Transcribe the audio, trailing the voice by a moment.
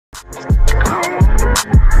Welcome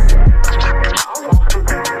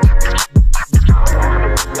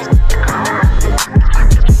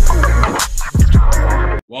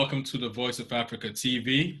to the Voice of Africa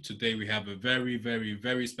TV. Today we have a very, very,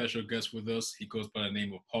 very special guest with us. He goes by the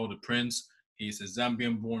name of Paul the Prince. He's a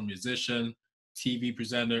Zambian-born musician, TV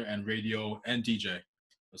presenter, and radio and DJ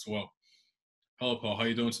as well. Hello, Paul. How are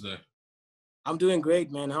you doing today? I'm doing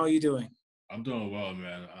great, man. How are you doing? I'm doing well,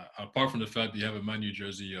 man. Apart from the fact that you have a Man U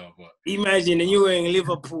jersey on, but imagine, and you were in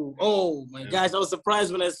Liverpool. Oh my gosh, I was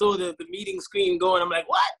surprised when I saw the meeting screen going. I'm like,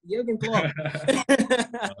 what? Jurgen Klopp.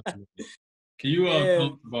 Can you tell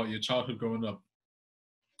us about your childhood growing up?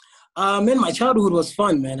 Man, my childhood was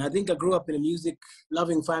fun, man. I think I grew up in a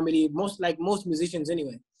music-loving family, most musicians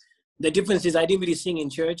anyway. The difference is I didn't really sing in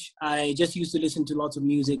church. I just used to listen to lots of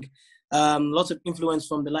music, lots of influence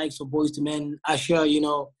from the likes of Boyz II Men, Usher, you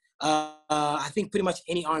know. I think pretty much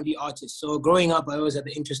any R&B artist. So growing up, I always had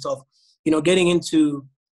the interest of, you know, getting into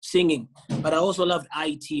singing. But I also loved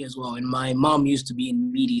IT as well. And my mom used to be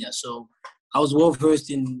in media. So I was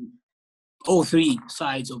well-versed in all three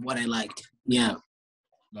sides of what I liked. Yeah.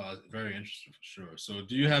 No, very interesting for sure. So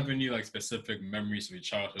do you have any like specific memories of your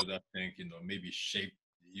childhood that I think, you know, maybe shaped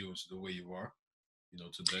you into the way you are, you know,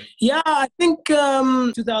 today? Yeah, I think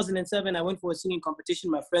 2007, I went for a singing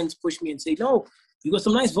competition. My friends pushed me and said, no, you got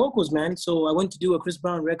some nice vocals, man. So I went to do a Chris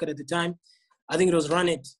Brown record at the time. I think it was Run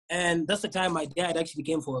It. And that's the time my dad actually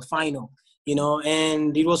came for a final, you know,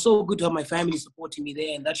 and it was so good to have my family supporting me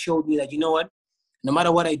there. And that showed me that, you know what, no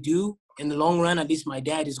matter what I do, in the long run, at least my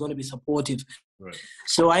dad is going to be supportive. Right.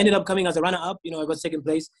 So I ended up coming as a runner-up. You know, I got second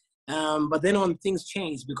place. But then on things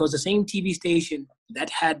changed because the same TV station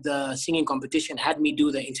that had the singing competition had me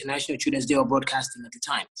do the International Children's Day of Broadcasting at the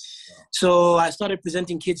time. Wow. So I started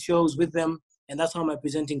presenting kids shows with them, and that's how my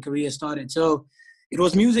presenting career started. So it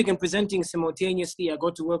was music and presenting simultaneously. I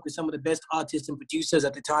got to work with some of the best artists and producers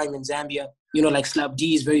at the time in Zambia. You know, like Slap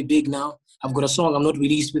D is very big now. I've got a song I'm not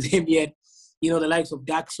released with him yet. You know, the likes of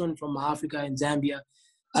Daxon from Africa and Zambia.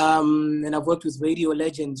 And I've worked with radio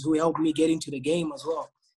legends who helped me get into the game as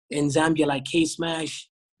well. In Zambia, like K-Smash.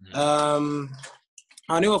 I'll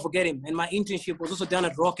never forget him. And my internship was also done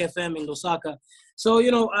at Rock FM in Lusaka. So,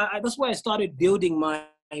 you know, that's why I started building my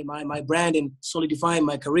brand and solidifying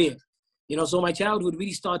my career. You know, so my childhood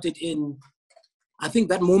really started in, I think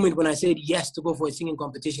that moment when I said yes to go for a singing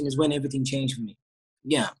competition is when everything changed for me.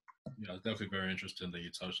 Yeah. Yeah, it's definitely very interesting that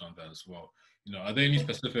you touched on that as well. You know, are there any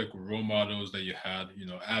specific role models that you had, you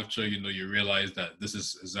know, after, you know, you realized that this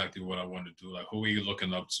is exactly what I want to do? Like, who are you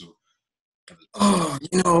looking up to? Oh,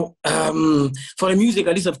 you know, for the music,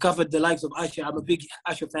 at least I've covered the likes of Usher. I'm a big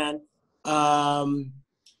Usher fan,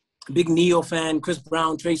 big Neo fan, Chris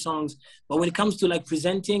Brown, Trey Songz. But when it comes to like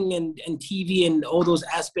presenting and TV and all those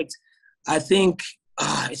aspects, I think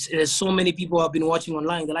there's so many people I've been watching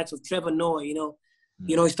online, the likes of Trevor Noah, you know.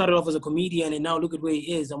 You know, he started off as a comedian and now look at where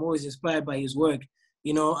he is. I'm always inspired by his work.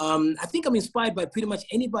 You know, I think I'm inspired by pretty much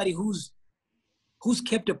anybody who's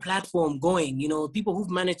kept a platform going, you know, people who've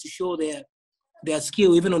managed to show their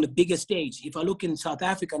skill even on the biggest stage. If I look in South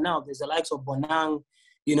Africa now, there's the likes of Bonang,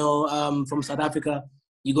 you know, from South Africa.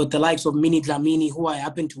 You got the likes of Minnie Dlamini, who I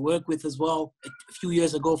happened to work with as well a few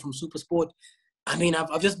years ago from SuperSport. I mean,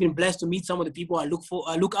 I've just been blessed to meet some of the people I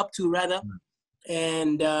look up to rather.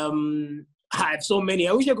 And I have so many.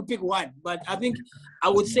 I wish I could pick one, but I think I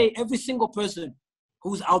would say every single person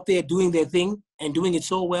who's out there doing their thing and doing it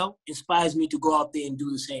so well inspires me to go out there and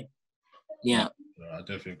do the same. Yeah. I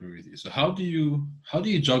definitely agree with you. So how do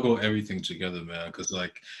you juggle everything together, man? Because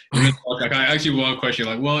like I actually want to question,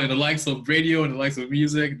 like, well, in the likes of radio and the likes of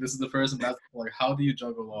music, this is the person that's like, how do you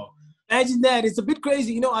juggle all? Imagine that. It's a bit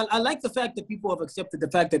crazy. You know, I like the fact that people have accepted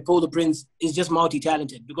the fact that Paul the Prince is just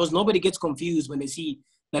multi-talented, because nobody gets confused when they see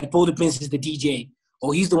that Paul the Prince is the DJ,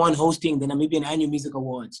 or he's the one hosting the Namibian Annual Music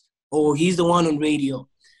Awards, or he's the one on radio.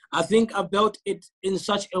 I think I've built it in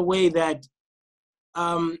such a way that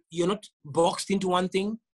you're not boxed into one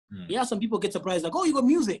thing. Yeah, some people get surprised, like, oh, you got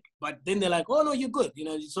music. But then they're like, oh, no, you're good. You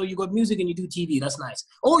know, so you got music and you do TV. That's nice.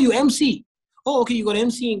 Oh, you MC. Oh, okay, you got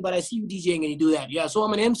MCing, but I see you DJing and you do that. Yeah, so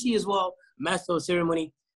I'm an MC as well, master of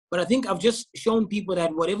ceremony. But I think I've just shown people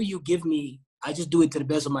that whatever you give me, I just do it to the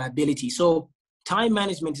best of my ability. So time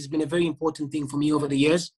management has been a very important thing for me over the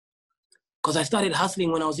years, because I started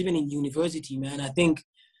hustling when I was even in university, man. I think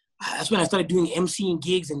that's when I started doing MCing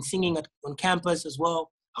gigs and singing on campus as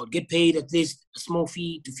well. I would get paid at least a small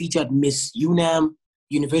fee to feature at Miss UNAM,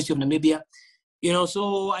 University of Namibia. You know,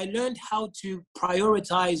 so I learned how to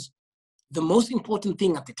prioritize the most important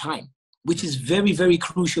thing at the time, which is very, very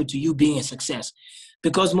crucial to you being a success.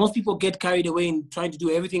 Because most people get carried away in trying to do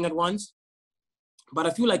everything at once. But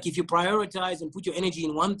I feel like if you prioritize and put your energy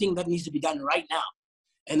in one thing that needs to be done right now,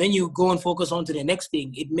 and then you go and focus on to the next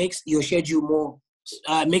thing, it makes your schedule more,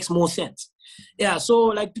 makes more sense. Yeah, so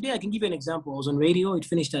like today I can give you an example. I was on radio, it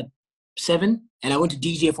finished at 7, and I went to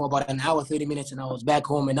DJ for about an hour, 30 minutes, and I was back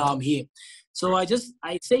home, and now I'm here. So I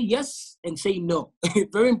say yes and say no.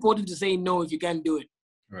 Very important to say no if you can't do it.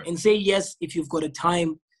 Right. And say yes if you've got a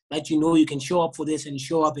time that you know you can show up for this and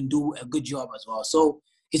show up and do a good job as well. So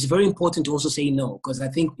it's very important to also say no, because I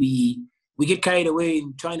think we get carried away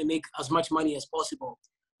in trying to make as much money as possible.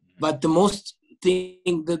 But the worst thing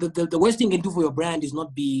you can do for your brand is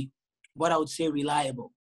not be what I would say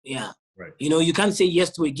reliable. Yeah. Right. You know, you can't say yes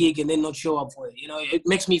to a gig and then not show up for it. You know, it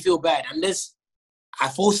makes me feel bad unless I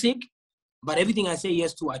fall sick. But everything I say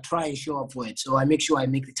yes to, I try and show up for it. So I make sure I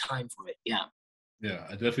make the time for it. Yeah. Yeah,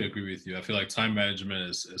 I definitely agree with you. I feel like time management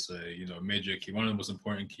is a major key. One of the most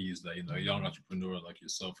important keys that a young entrepreneur like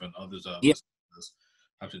yourself and others that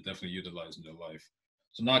have to definitely utilize in their life.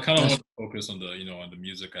 So now I kind of want to focus on the on the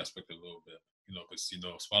music aspect a little bit.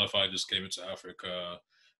 Because Spotify just came into Africa.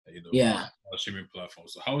 Streaming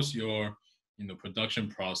platforms. So how is your production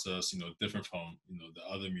process different from the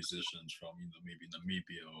other musicians from maybe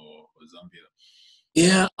Namibia or Zambia?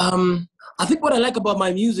 Yeah, I think what I like about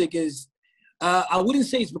my music is I wouldn't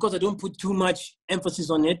say it's because I don't put too much emphasis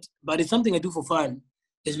on it, but it's something I do for fun.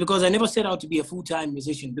 It's because I never set out to be a full-time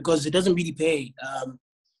musician because it doesn't really pay.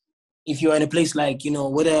 If you're in a place like,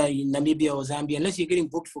 whether in Namibia or Zambia, unless you're getting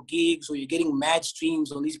booked for gigs or you're getting mad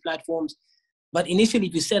streams on these platforms. But initially,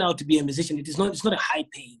 if you set out to be a musician, it's not a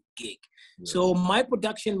high-paying gig. Yeah. So my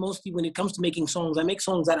production, mostly when it comes to making songs, I make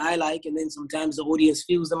songs that I like, and then sometimes the audience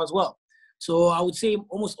feels them as well. So I would say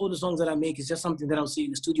almost all the songs that I make is just something that I'll say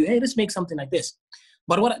in the studio, hey, let's make something like this.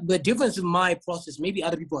 But what the difference in my process, maybe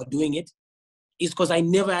other people are doing it, is because I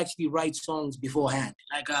never actually write songs beforehand.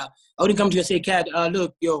 Like I wouldn't come to you and say, Kat,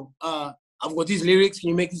 look, I've got these lyrics, can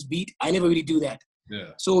you make this beat? I never really do that.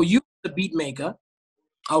 Yeah. So you, the beat maker,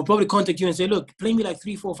 I'll probably contact you and say, look, play me like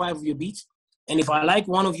 3, 4, 5 of your beats. And if I like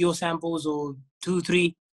one of your samples or 2,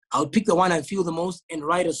 3, I'll pick the one I feel the most and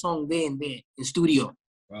write a song there and there in studio.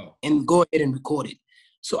 Wow. And go ahead and record it.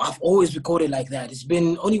 So I've always recorded like that. It's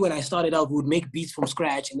been only when I started out, we would make beats from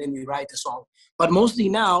scratch and then we write the song. But mostly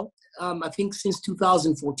now, I think since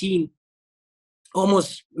 2014,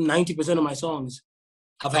 almost 90% of my songs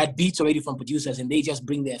have had beats already from producers and they just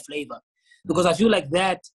bring their flavor. Because I feel like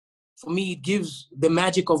that, for me, it gives the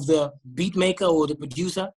magic of the beat maker or the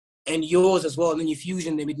producer and yours as well. And then you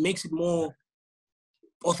fusion them. It makes it more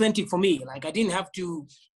authentic for me. Like I didn't have to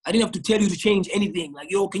tell you to change anything. Like,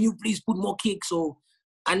 yo, can you please put more kicks? Or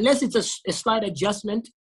unless it's a slight adjustment,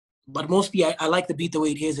 but mostly I like the beat the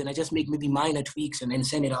way it is, and I just make maybe minor tweaks and then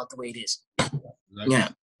send it out the way it is. Exactly. Yeah.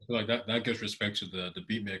 I feel like that gives respect to the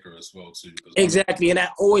beat maker as well too. Exactly, and I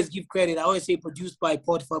always give credit. I always say produced by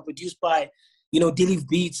Potiphar, produced by Deliv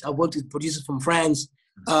Beats. I've worked with producers from France,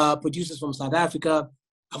 producers from South Africa.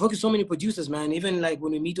 I've worked with so many producers, man. Even like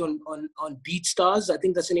when we meet on BeatStars, I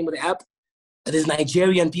think that's the name of the app. There's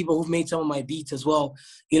Nigerian people who've made some of my beats as well.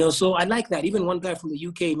 So I like that. Even one guy from the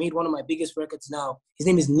UK made one of my biggest records now. His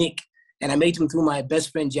name is Nick, and I made him through my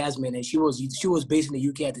best friend Jasmine, and she was based in the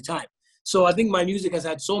UK at the time. So I think my music has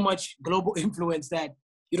had so much global influence that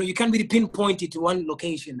you can't really pinpoint it to one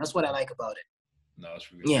location. That's what I like about it. No,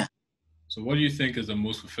 that's really good. So what do you think is the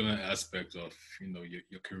most fulfilling aspect of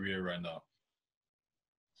your career right now?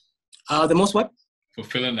 The most what?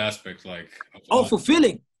 Fulfilling aspect, like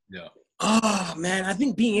fulfilling. Yeah. Oh man, I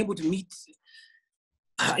think being able to meet,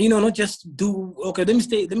 not just do. Okay,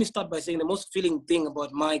 let me start by saying the most fulfilling thing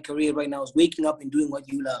about my career right now is waking up and doing what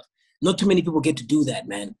you love. Not too many people get to do that,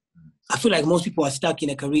 man. I feel like most people are stuck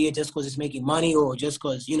in a career just because it's making money or just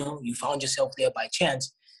because you found yourself there by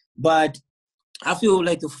chance. But I feel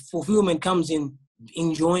like the fulfillment comes in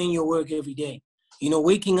enjoying your work every day.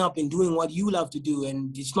 Waking up and doing what you love to do,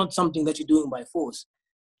 and it's not something that you're doing by force,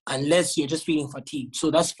 unless you're just feeling fatigued.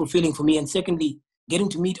 So that's fulfilling for me. And secondly, getting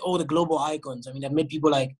to meet all the global icons. I mean, I've met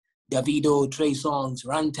people like Davido, Trey Songz,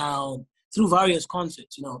 Runtown, through various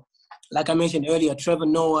concerts, Like I mentioned earlier, Trevor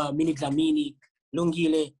Noah, Mini Dlamini,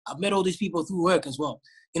 Lungile. I've met all these people through work as well.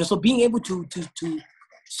 So being able to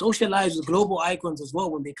socialize with global icons as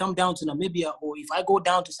well when they come down to Namibia, or if I go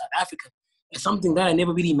down to South Africa, it's something that I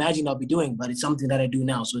never really imagined I'll be doing, but it's something that I do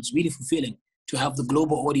now. So it's really fulfilling to have the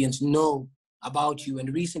global audience know about you.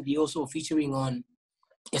 And recently also featuring on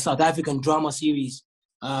a South African drama series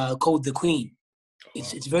called The Queen.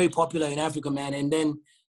 It's very popular in Africa, man. And then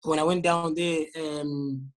when I went down there,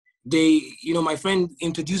 my friend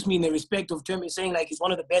introduced me in the respect of term, saying like he's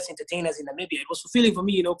one of the best entertainers in Namibia. It was fulfilling for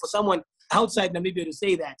me, for someone outside Namibia to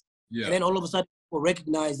say that. Yeah. And then all of a sudden people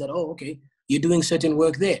recognize that, oh, okay, you're doing certain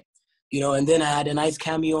work there, and then I had a nice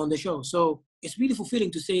cameo on the show. So it's really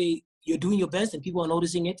fulfilling to say you're doing your best and people are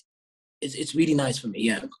noticing it. It's really nice for me,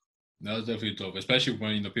 yeah. That's definitely dope, especially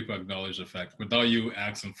when people acknowledge the fact without you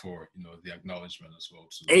asking for the acknowledgement as well.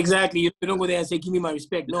 So. Exactly. You don't go there and say, "Give me my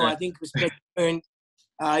respect." No, I think respect is earned.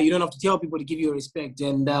 You don't have to tell people to give you respect.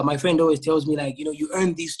 And my friend always tells me, like, you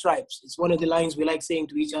earn these stripes. It's one of the lines we like saying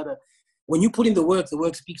to each other. When you put in the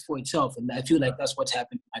work speaks for itself, and I feel like that's what's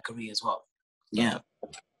happened in my career as well. Yeah.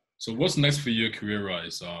 So what's next for you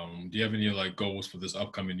career-wise? Do you have any goals for this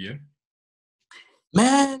upcoming year?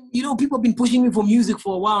 Man, people have been pushing me for music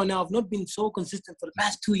for a while now. I've not been so consistent for the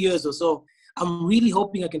past 2 years or so. I'm really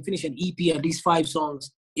hoping I can finish an EP, at least 5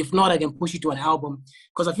 songs. If not, I can push it to an album.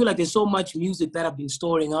 Because I feel like there's so much music that I've been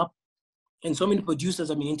storing up and so many producers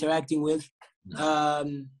I've been interacting with.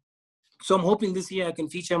 So I'm hoping this year I can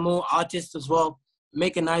feature more artists as well,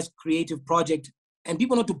 make a nice creative project. And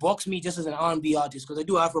people not to box me just as an R&B artist, because I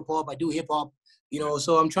do Afropop, I do hip-hop,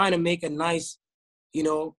 so I'm trying to make a nice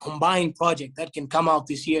combined project that can come out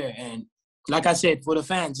this year. And like I said, for the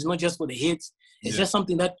fans, it's not just for the hits. It's just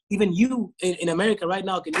something that even you in America right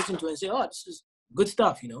now can listen to and say, oh, this is good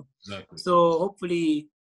stuff, Exactly. So hopefully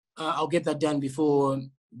I'll get that done by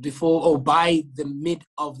the mid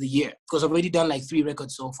of the year, because I've already done like 3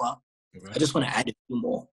 records so far. Okay. I just want to add a few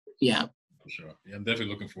more. Yeah. For sure. Yeah, I'm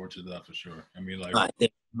definitely looking forward to that for sure. I mean,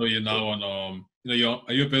 you're now on,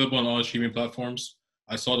 are you available on all streaming platforms?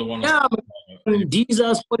 I saw the one on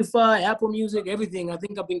Deezer, Spotify, Apple Music, everything. I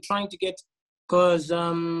think I've been trying to get, because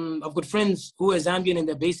I've got friends who are Zambian and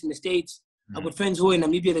they're based in the States. I've got friends who are in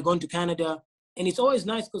Namibia, they're going to Canada. And it's always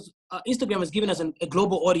nice because Instagram has given us a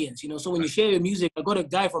global audience, So when you share your music, I got a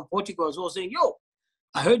guy from Portugal as well saying, yo,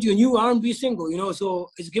 I heard your new R&B single, So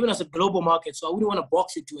it's given us a global market. So I wouldn't want to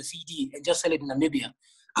box it to a CD and just sell it in Namibia.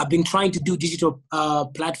 I've been trying to do digital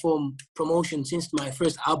platform promotion since my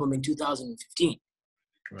first album in 2015.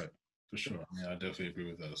 Right, for sure. Yeah, I definitely agree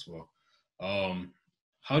with that as well.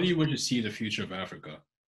 How do you want to see the future of Africa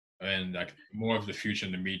and more of the future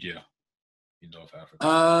in the media, of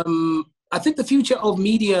Africa? I think the future of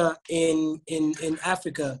media in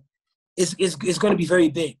Africa is going to be very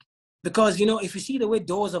big, because if you see the way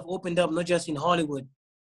doors have opened up, not just in Hollywood,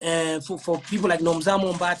 and for people like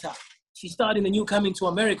Nomzamo Mbata, she starred in the new Coming to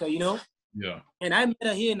America, Yeah. And I met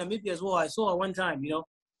her here in Namibia as well. I saw her one time,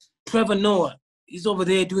 Trevor Noah, he's over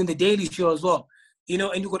there doing the Daily Show as well,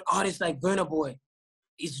 and you got artists like Burna Boy.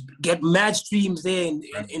 He's get mad streams there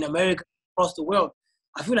in America, across the world.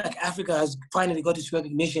 I feel like Africa has finally got its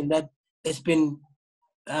recognition that it's been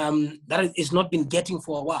that it's not been getting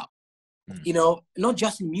for a while. Not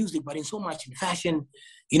just in music, but in so much in fashion.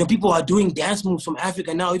 People are doing dance moves from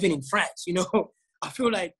Africa now, even in France. I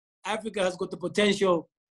feel like Africa has got the potential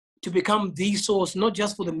to become the source, not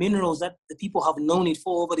just for the minerals that the people have known it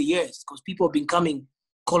for over the years, because people have been coming,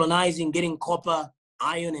 colonizing, getting copper,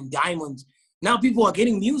 iron, and diamonds. Now people are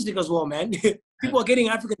getting music as well, man. People are getting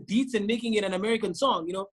African beats and making it an American song,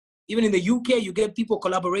 Even in the UK, you get people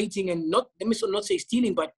collaborating and let me not say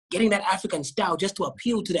stealing, but getting that African style just to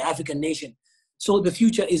appeal to the African nation. So the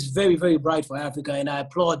future is very, very bright for Africa, and I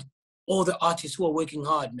applaud all the artists who are working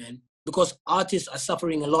hard, man, because artists are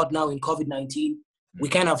suffering a lot now in COVID-19. We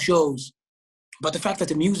can't have shows, but the fact that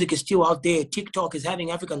the music is still out there, TikTok is having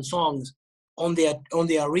African songs on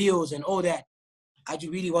their reels and all that. I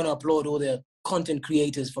just really want to applaud all the content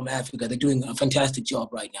creators from Africa. They're doing a fantastic job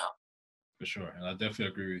right now. For sure, and I definitely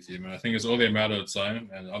agree with you, man. I think it's only a matter of time,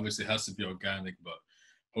 and obviously it has to be organic, but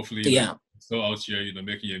hopefully, still out here,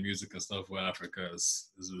 making your music and stuff with Africa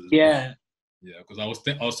is yeah. Yeah, because I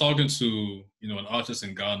was talking to an artist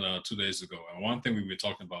in Ghana 2 days ago, and one thing we were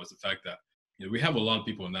talking about is the fact that we have a lot of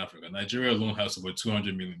people in Africa. Nigeria alone has about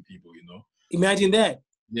 200 million people. Imagine that.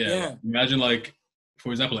 Yeah. Imagine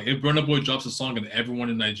for example, if Burna Boy drops a song and everyone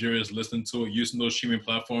in Nigeria is listening to it using those streaming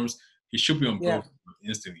platforms, he should be on Broke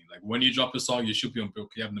instantly. Like when you drop a song, you should be on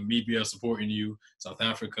Broke. You have Namibia supporting you, South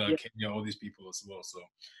Africa, Kenya, all these people as well. So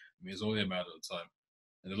it's only a matter of time.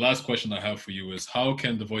 And the last question I have for you is, how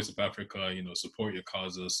can the Voice of Africa, support your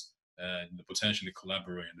causes and potentially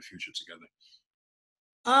collaborate in the future together?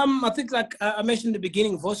 I think, like I mentioned in the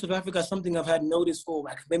beginning, Voice of Africa is something I've had noticed for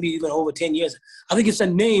maybe even over 10 years. I think it's a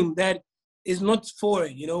name that is not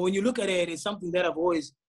foreign. When you look at it, it's something that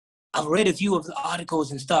I've read a few of the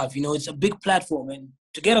articles and stuff. It's a big platform. And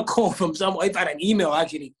to get a call from someone, I've had an email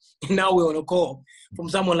actually, and now we're on a call from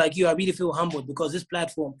someone like you, I really feel humbled, because this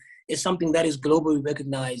platform is something that is globally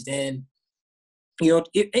recognized. And,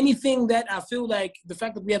 if anything that I feel like the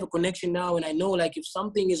fact that we have a connection now, and I know like if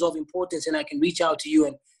something is of importance and I can reach out to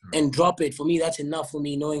you and drop it, for me, that's enough for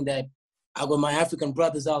me, knowing that I got my African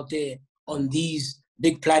brothers out there on these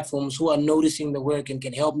big platforms who are noticing the work and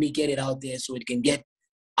can help me get it out there so it can get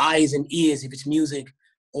eyes and ears if it's music,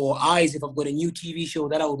 or eyes if I've got a new TV show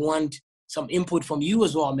that I would want some input from you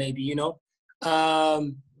as well, maybe, you know.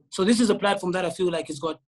 So this is a platform that I feel like it's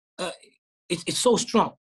got, it's so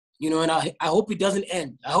strong, you know, and I hope it doesn't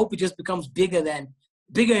end. I hope it just becomes bigger and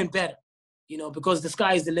better, you know, because the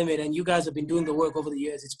sky is the limit, and you guys have been doing the work over the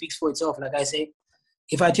years. It speaks for itself, like I say.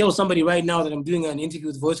 If I tell somebody right now that I'm doing an interview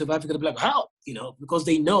with Voice of Africa, they'll be like, how? You know, because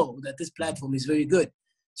they know that this platform is very good.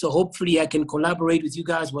 So hopefully I can collaborate with you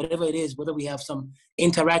guys, whatever it is, whether we have some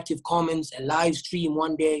interactive comments, a live stream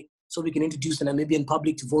one day, so we can introduce the Namibian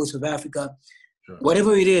public to Voice of Africa. Sure.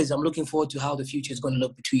 Whatever it is, I'm looking forward to how the future is going to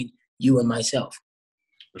look between you and myself.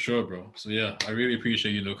 For sure, bro. So yeah, I really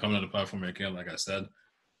appreciate you coming on the platform again. Like I said,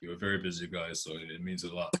 you're a very busy guy, so it means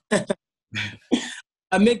a lot.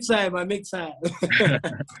 I make time.